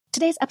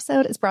Today's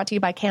episode is brought to you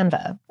by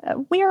Canva.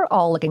 We're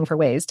all looking for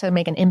ways to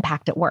make an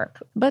impact at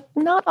work, but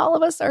not all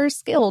of us are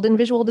skilled in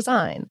visual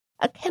design.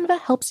 Canva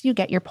helps you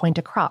get your point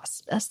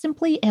across,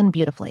 simply and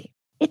beautifully.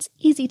 It's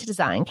easy to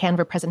design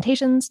Canva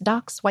presentations,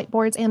 docs,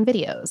 whiteboards, and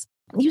videos.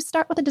 You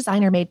start with a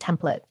designer-made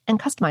template and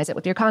customize it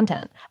with your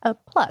content.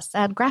 Plus,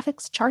 add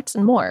graphics, charts,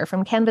 and more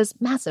from Canva's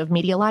massive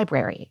media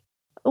library.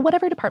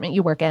 Whatever department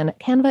you work in,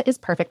 Canva is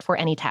perfect for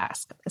any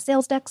task.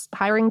 Sales decks,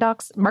 hiring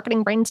docs,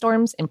 marketing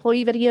brainstorms,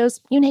 employee videos,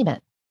 you name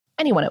it.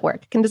 Anyone at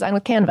work can design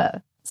with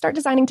Canva. Start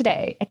designing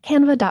today at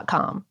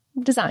canva.com.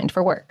 Designed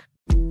for work.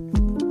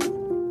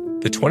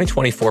 The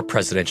 2024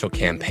 presidential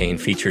campaign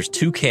features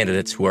two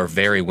candidates who are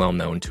very well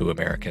known to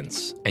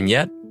Americans. And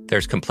yet,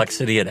 there's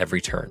complexity at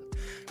every turn.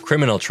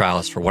 Criminal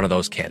trials for one of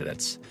those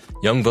candidates.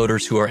 Young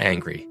voters who are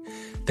angry.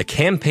 The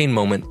Campaign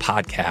Moment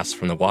podcast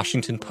from the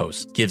Washington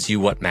Post gives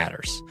you what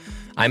matters.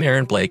 I'm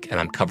Aaron Blake,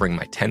 and I'm covering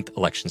my 10th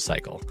election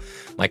cycle.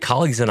 My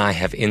colleagues and I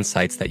have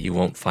insights that you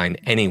won't find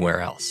anywhere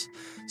else.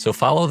 So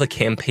follow The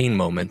Campaign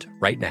Moment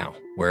right now,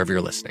 wherever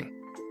you're listening.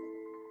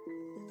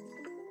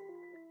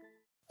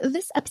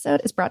 This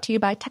episode is brought to you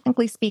by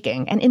Technically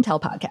Speaking, an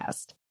Intel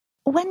podcast.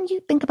 When you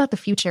think about the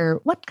future,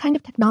 what kind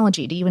of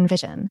technology do you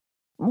envision?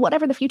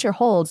 Whatever the future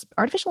holds,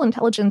 artificial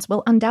intelligence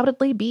will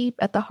undoubtedly be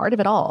at the heart of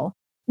it all.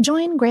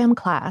 Join Graham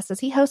Class as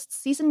he hosts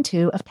Season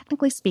 2 of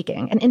Technically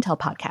Speaking, an Intel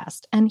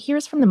podcast, and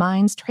hears from the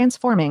minds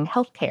transforming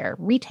healthcare,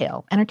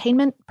 retail,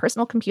 entertainment,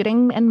 personal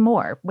computing, and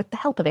more with the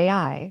help of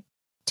AI.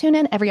 Tune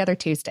in every other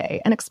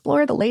Tuesday and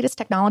explore the latest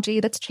technology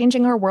that's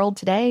changing our world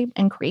today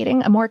and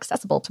creating a more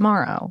accessible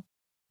tomorrow.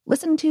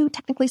 Listen to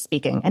Technically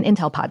Speaking, an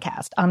Intel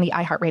podcast on the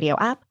iHeartRadio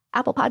app,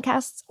 Apple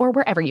Podcasts, or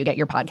wherever you get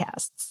your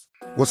podcasts.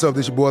 What's up,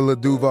 this your boy Lil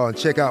Duval, and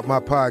check out my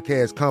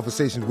podcast,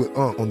 Conversations with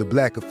Unc, on the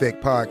Black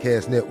Effect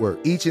Podcast Network.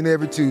 Each and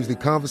every Tuesday,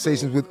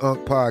 Conversations with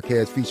Unc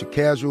podcast feature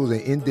casuals and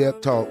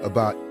in-depth talk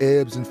about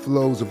ebbs and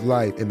flows of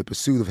life and the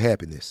pursuit of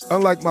happiness.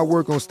 Unlike my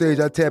work on stage,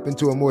 I tap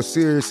into a more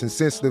serious and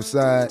sensitive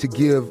side to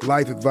give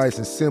life advice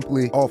and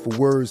simply offer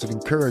words of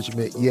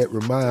encouragement, yet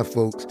remind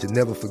folks to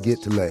never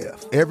forget to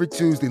laugh. Every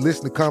Tuesday,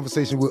 listen to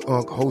Conversations with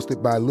Unc,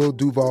 hosted by Lil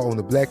Duval on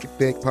the Black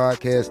Effect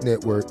Podcast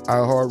Network,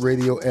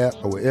 iHeartRadio app,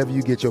 or wherever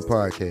you get your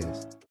podcasts.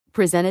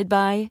 Presented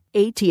by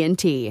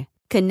AT&T.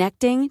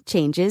 Connecting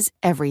changes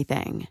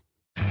everything.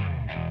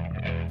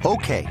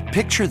 Okay,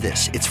 picture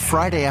this. It's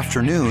Friday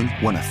afternoon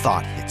when a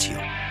thought hits you.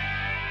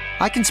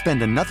 I can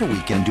spend another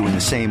weekend doing the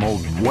same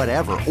old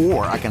whatever,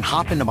 or I can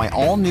hop into my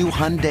all-new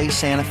Hyundai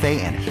Santa Fe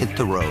and hit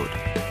the road.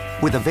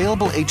 With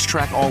available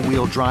H-Track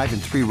all-wheel drive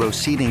and 3-row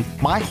seating,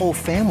 my whole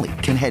family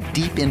can head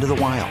deep into the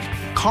wild.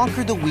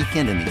 Conquer the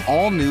weekend in the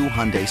all-new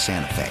Hyundai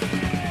Santa Fe.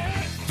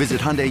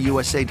 Visit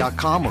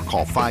HyundaiUSA.com or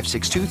call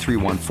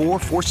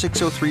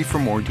 562-314-4603 for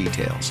more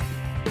details.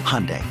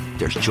 Hyundai,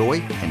 there's joy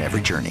in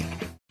every journey.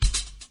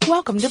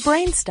 Welcome to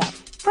Brain Stuff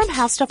from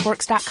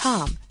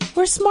HowStuffWorks.com,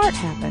 where smart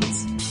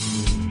happens.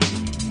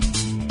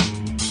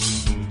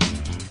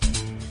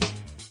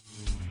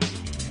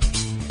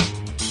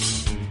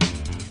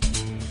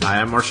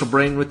 Hi, I'm Marshall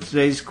Brain with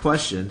today's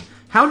question.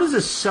 How does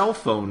a cell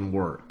phone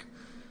work?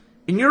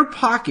 In your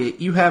pocket,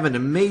 you have an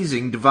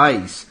amazing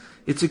device.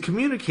 It's a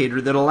communicator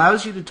that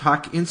allows you to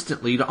talk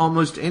instantly to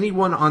almost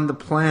anyone on the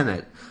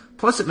planet.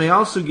 Plus, it may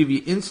also give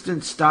you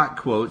instant stock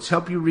quotes,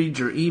 help you read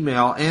your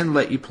email, and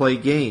let you play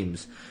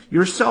games.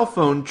 Your cell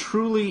phone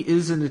truly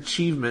is an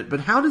achievement,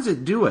 but how does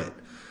it do it?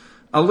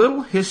 A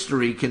little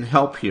history can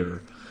help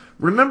here.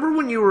 Remember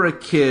when you were a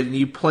kid and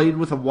you played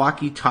with a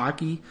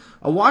walkie-talkie?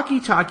 A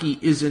walkie-talkie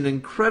is an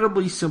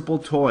incredibly simple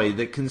toy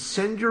that can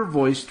send your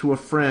voice to a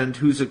friend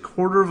who's a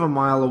quarter of a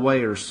mile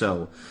away or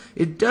so.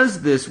 It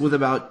does this with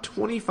about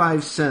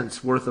 25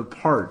 cents worth of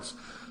parts.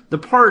 The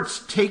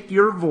parts take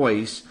your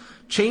voice,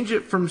 change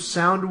it from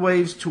sound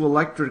waves to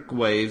electric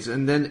waves,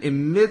 and then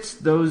emits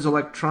those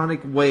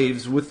electronic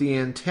waves with the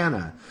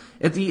antenna.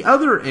 At the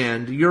other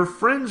end, your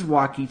friend's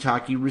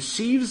walkie-talkie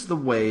receives the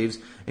waves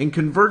and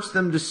converts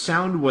them to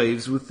sound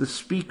waves with the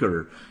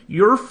speaker.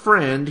 Your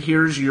friend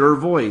hears your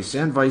voice,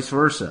 and vice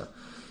versa.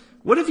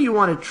 What if you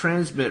want to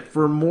transmit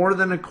for more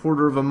than a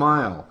quarter of a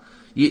mile?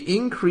 You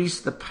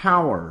increase the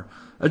power.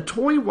 A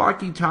toy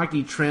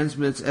walkie-talkie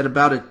transmits at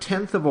about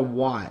 1/10 of a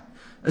watt.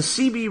 A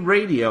CB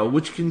radio,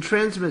 which can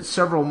transmit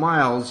several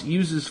miles,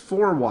 uses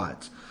 4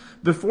 watts.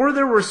 Before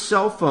there were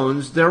cell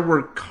phones, there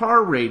were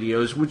car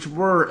radios, which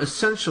were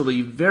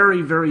essentially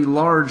very, very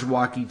large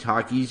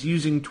walkie-talkies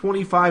using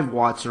 25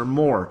 watts or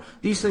more.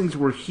 These things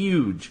were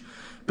huge.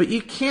 But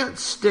you can't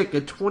stick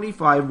a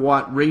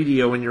 25-watt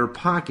radio in your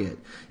pocket.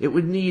 It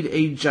would need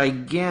a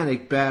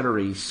gigantic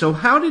battery. So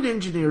how did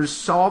engineers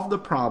solve the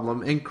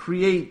problem and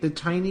create the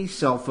tiny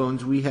cell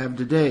phones we have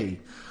today?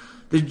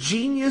 The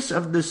genius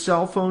of the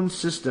cell phone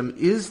system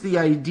is the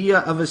idea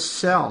of a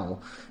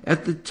cell.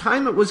 At the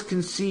time it was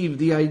conceived,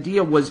 the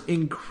idea was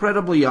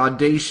incredibly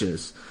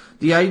audacious.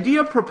 The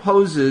idea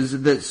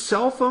proposes that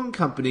cell phone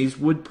companies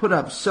would put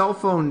up cell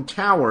phone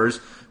towers,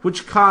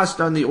 which cost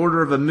on the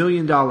order of $1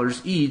 million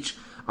each,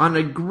 on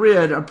a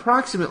grid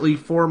approximately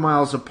 4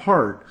 miles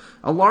apart.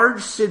 A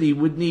large city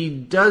would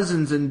need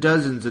dozens and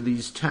dozens of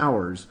these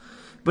towers.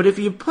 But if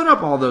you put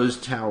up all those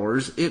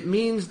towers, it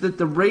means that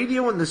the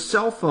radio in the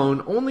cell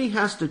phone only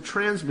has to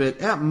transmit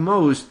at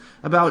most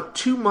about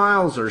 2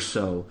 miles or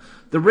so.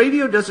 The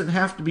radio doesn't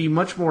have to be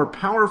much more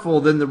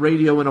powerful than the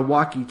radio in a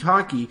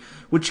walkie-talkie,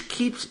 which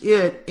keeps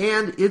it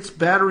and its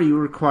battery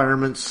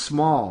requirements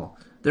small.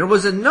 There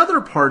was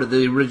another part of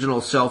the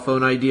original cell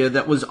phone idea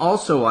that was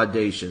also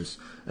audacious.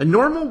 A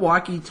normal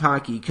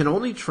walkie-talkie can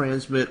only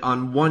transmit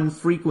on one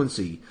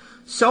frequency.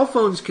 Cell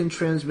phones can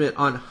transmit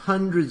on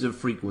hundreds of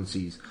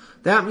frequencies.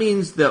 That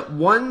means that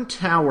one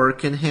tower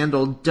can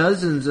handle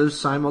dozens of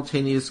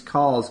simultaneous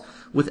calls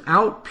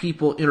without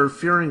people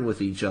interfering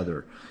with each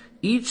other.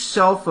 Each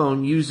cell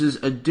phone uses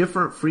a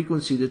different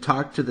frequency to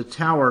talk to the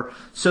tower,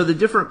 so the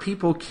different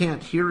people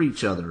can't hear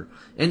each other.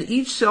 And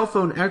each cell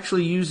phone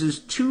actually uses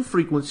 2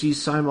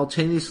 frequencies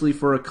simultaneously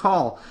for a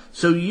call,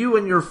 so you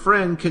and your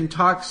friend can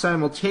talk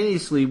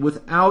simultaneously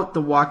without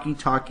the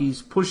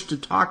walkie-talkie's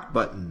push-to-talk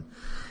button.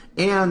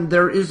 And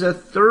there is a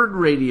third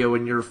radio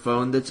in your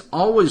phone that's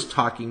always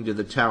talking to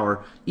the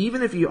tower,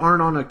 even if you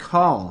aren't on a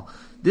call.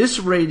 This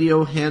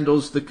radio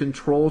handles the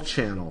control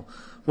channel.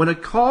 When a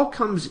call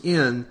comes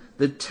in,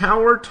 the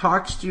tower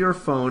talks to your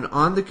phone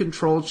on the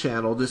control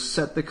channel to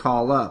set the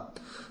call up.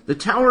 The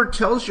tower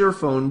tells your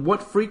phone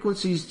what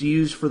frequencies to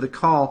use for the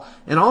call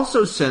and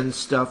also sends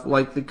stuff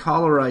like the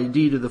caller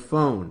ID to the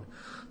phone.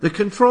 The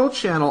control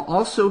channel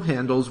also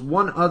handles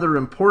one other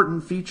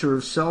important feature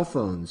of cell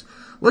phones.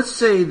 Let's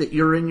say that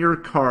you're in your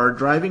car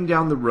driving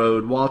down the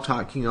road while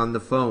talking on the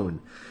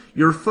phone.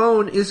 Your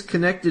phone is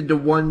connected to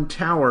one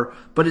tower,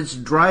 but it's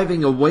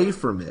driving away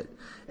from it.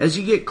 As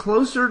you get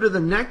closer to the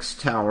next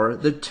tower,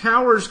 the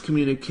towers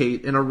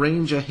communicate and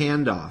arrange a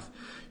handoff.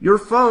 Your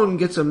phone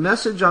gets a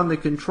message on the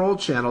control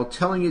channel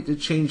telling it to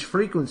change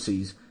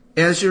frequencies.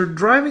 As you're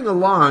driving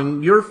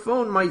along, your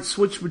phone might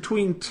switch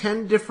between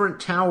 10 different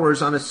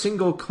towers on a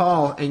single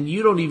call and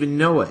you don't even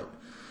know it.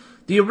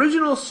 The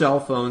original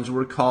cell phones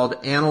were called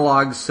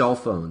analog cell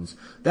phones.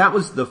 That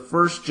was the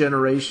first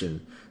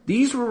generation.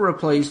 These were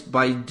replaced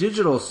by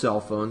digital cell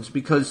phones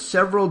because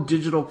several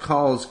digital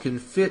calls can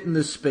fit in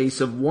the space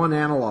of one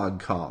analog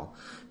call.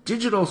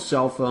 Digital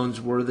cell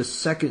phones were the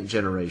second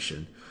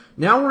generation.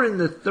 Now we're in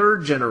the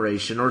third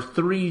generation, or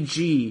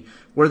 3G,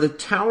 where the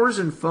towers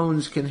and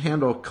phones can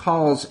handle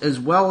calls as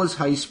well as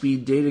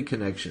high-speed data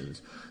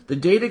connections. The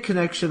data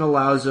connection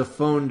allows a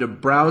phone to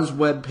browse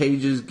web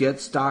pages, get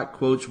stock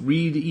quotes,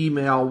 read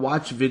email,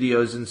 watch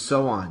videos, and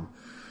so on.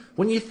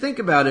 When you think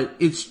about it,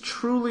 it's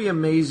truly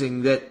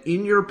amazing that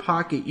in your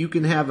pocket you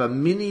can have a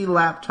mini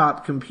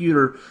laptop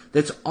computer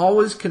that's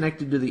always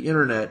connected to the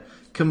internet,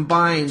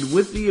 combined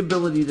with the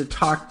ability to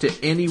talk to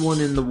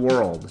anyone in the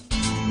world.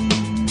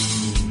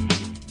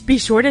 Be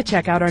sure to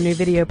check out our new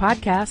video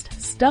podcast,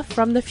 Stuff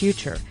from the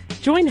Future.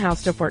 Join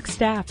HowStuffWorks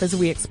staff as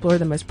we explore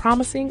the most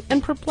promising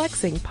and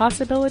perplexing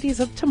possibilities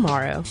of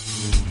tomorrow.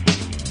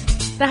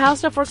 The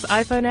HowStuffWorks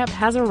iPhone app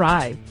has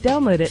arrived.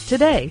 Download it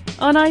today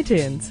on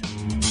iTunes.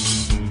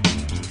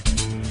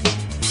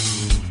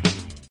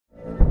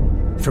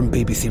 From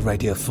BBC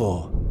Radio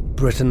 4,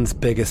 Britain's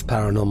biggest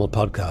paranormal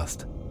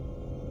podcast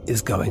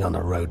is going on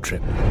a road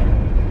trip.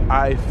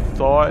 I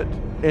thought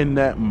in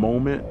that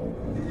moment,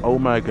 oh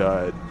my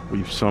God,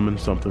 we've summoned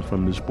something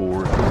from this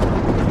board.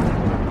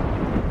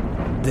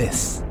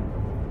 This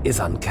is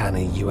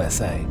Uncanny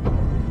USA.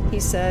 He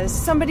says,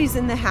 somebody's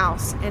in the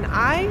house, and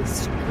I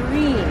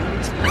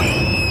screamed.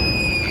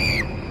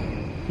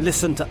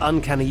 Listen to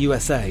Uncanny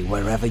USA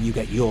wherever you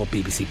get your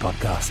BBC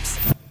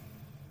podcasts,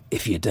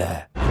 if you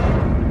dare.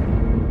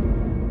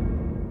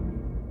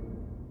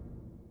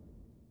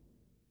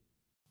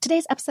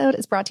 Today's episode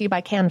is brought to you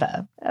by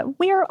Canva.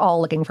 We're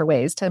all looking for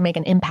ways to make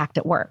an impact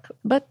at work,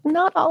 but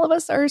not all of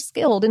us are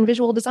skilled in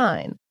visual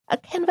design.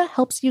 Canva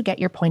helps you get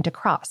your point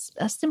across,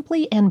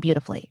 simply and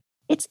beautifully.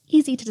 It's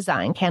easy to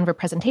design Canva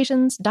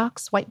presentations,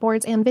 docs,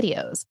 whiteboards, and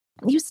videos.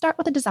 You start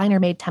with a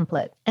designer-made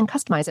template and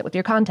customize it with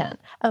your content.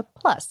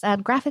 Plus,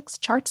 add graphics,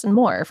 charts, and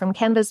more from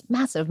Canva's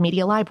massive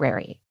media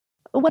library.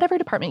 Whatever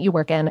department you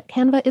work in,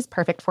 Canva is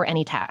perfect for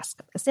any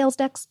task. Sales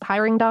decks,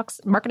 hiring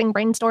docs, marketing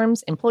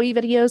brainstorms, employee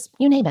videos,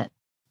 you name it.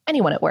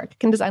 Anyone at work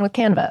can design with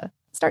Canva.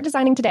 Start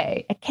designing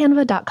today at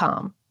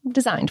canva.com.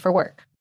 Designed for work.